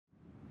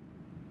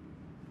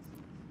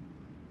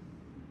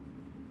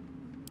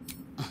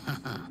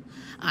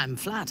I'm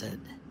flattered.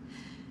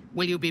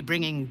 Will you be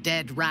bringing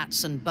dead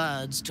rats and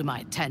birds to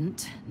my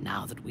tent,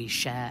 now that we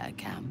share a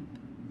camp?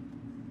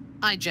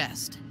 I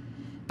jest,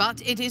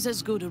 but it is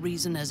as good a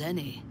reason as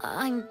any.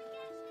 I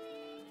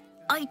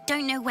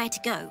don't know where to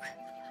go.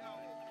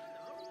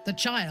 The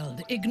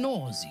child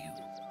ignores you.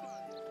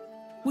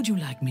 Would you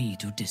like me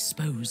to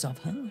dispose of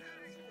her?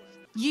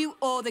 You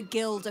or the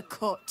guild are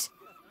cut.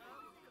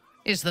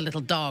 Is the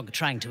little dog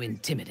trying to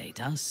intimidate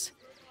us?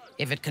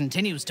 If it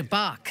continues to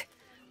bark,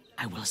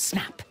 I will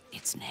snap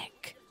its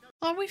neck.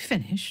 Are we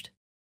finished?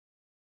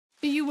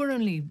 You were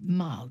only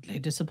mildly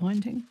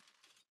disappointing.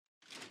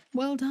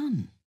 Well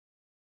done.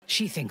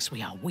 She thinks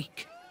we are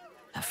weak,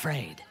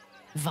 afraid,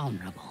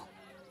 vulnerable.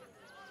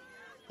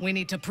 We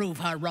need to prove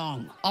her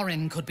wrong.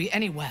 Orin could be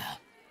anywhere.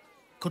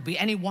 Could be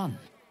anyone.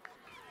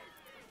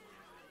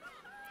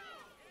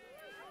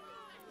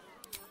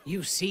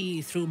 You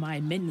see through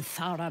my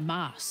Minthara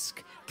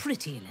mask,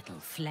 pretty little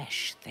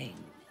flesh thing.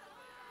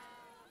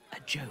 A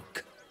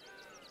joke.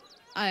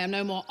 I am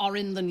no more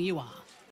Orin than you are.